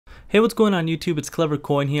Hey, what's going on YouTube? It's Clever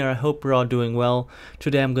Coin here. I hope we're all doing well.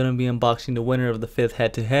 Today I'm going to be unboxing the winner of the 5th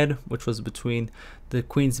head-to-head, which was between the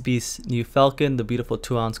Queen's Beast new Falcon, the beautiful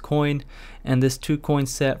 2-ounce coin, and this 2-coin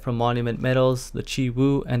set from Monument Metals, the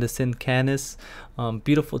Chiwoo and the Canis.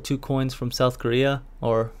 Beautiful 2 coins from South Korea,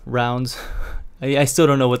 or rounds. I still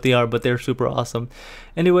don't know what they are, but they're super awesome.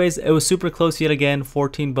 Anyways, it was super close yet again,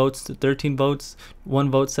 14 votes to 13 votes. 1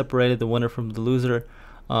 vote separated the winner from the loser.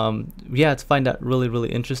 Yeah, it's find that really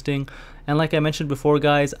interesting. And like I mentioned before,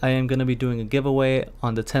 guys, I am going to be doing a giveaway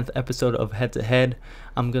on the 10th episode of Head to Head.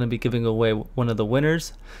 I'm going to be giving away one of the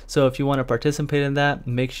winners. So if you want to participate in that,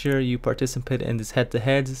 make sure you participate in this head to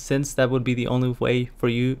head, since that would be the only way for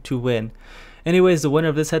you to win. Anyways, the winner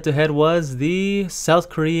of this head to head was the South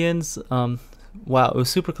Koreans. Wow, it was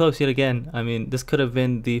super close yet again. I mean, this could have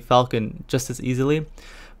been the Falcon just as easily,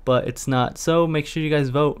 but it's not. So make sure you guys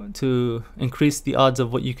vote to increase the odds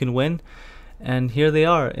of what you can win. And here they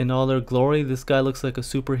are in all their glory. This guy looks like a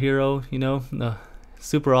superhero, you know,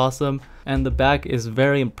 super awesome. And the back is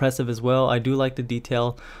very impressive as well. I do like the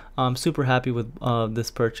detail. I'm super happy with this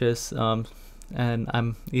purchase, and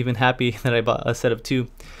I'm even happy that I bought a set of 2.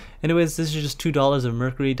 Anyways, this is just $2 of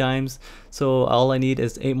Mercury dimes, so all I need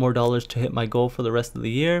is $8 more to hit my goal for the rest of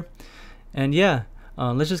the year. And yeah,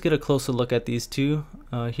 let's just get a closer look at these two.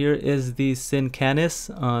 Here is the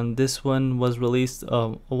Canis. This one was released a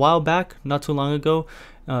while back, not too long ago,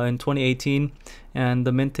 in 2018, and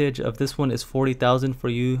the mintage of this one is 40,000 for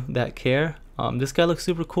you that care. This guy looks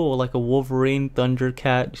super cool, like a Wolverine,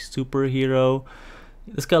 Thundercat superhero.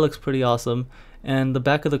 This guy looks pretty awesome, and the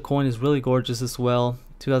back of the coin is really gorgeous as well.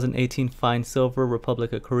 2018 fine silver,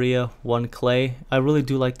 Republic of Korea, 1 clay. I really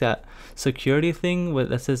do like that security thing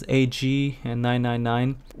that says AG and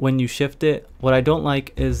 999 when you shift it. What I don't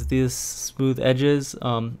like is these smooth edges.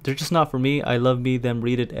 They're just not for me. I love them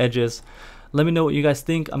reeded edges. Let me know what you guys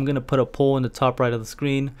think. I'm gonna put a poll in the top right of the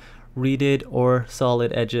screen: reeded or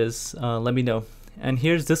solid edges. Let me know. And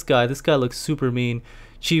here's this guy. This guy looks super mean.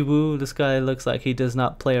 Chiwoo, this guy looks like he does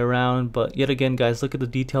not play around, but yet again, guys, look at the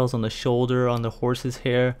details on the shoulder, on the horse's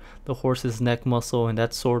hair, the horse's neck muscle, and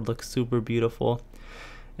that sword looks super beautiful.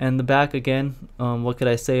 And the back again, what could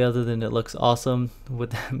I say other than it looks awesome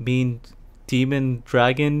with that mean demon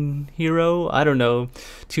dragon hero? I don't know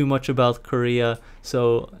too much about Korea,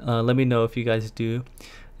 so let me know if you guys do.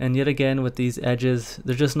 And yet again, with these edges,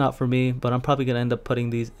 they're just not for me, but I'm probably gonna end up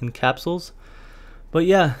putting these in capsules. But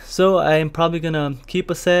yeah, so I am probably gonna keep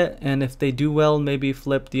a set, and if they do well, maybe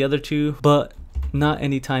flip the other 2, but not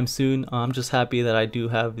anytime soon. I'm just happy that I do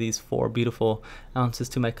have these 4 beautiful ounces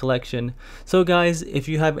to my collection. So guys, if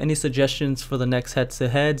you have any suggestions for the next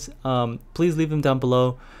heads-to-heads, please leave them down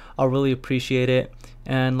below. I'll really appreciate it.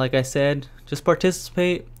 And like I said, just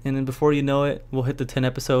participate, and then before you know it, we'll hit the 10th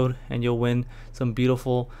episode and you'll win some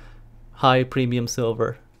beautiful high premium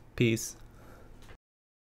silver. Peace.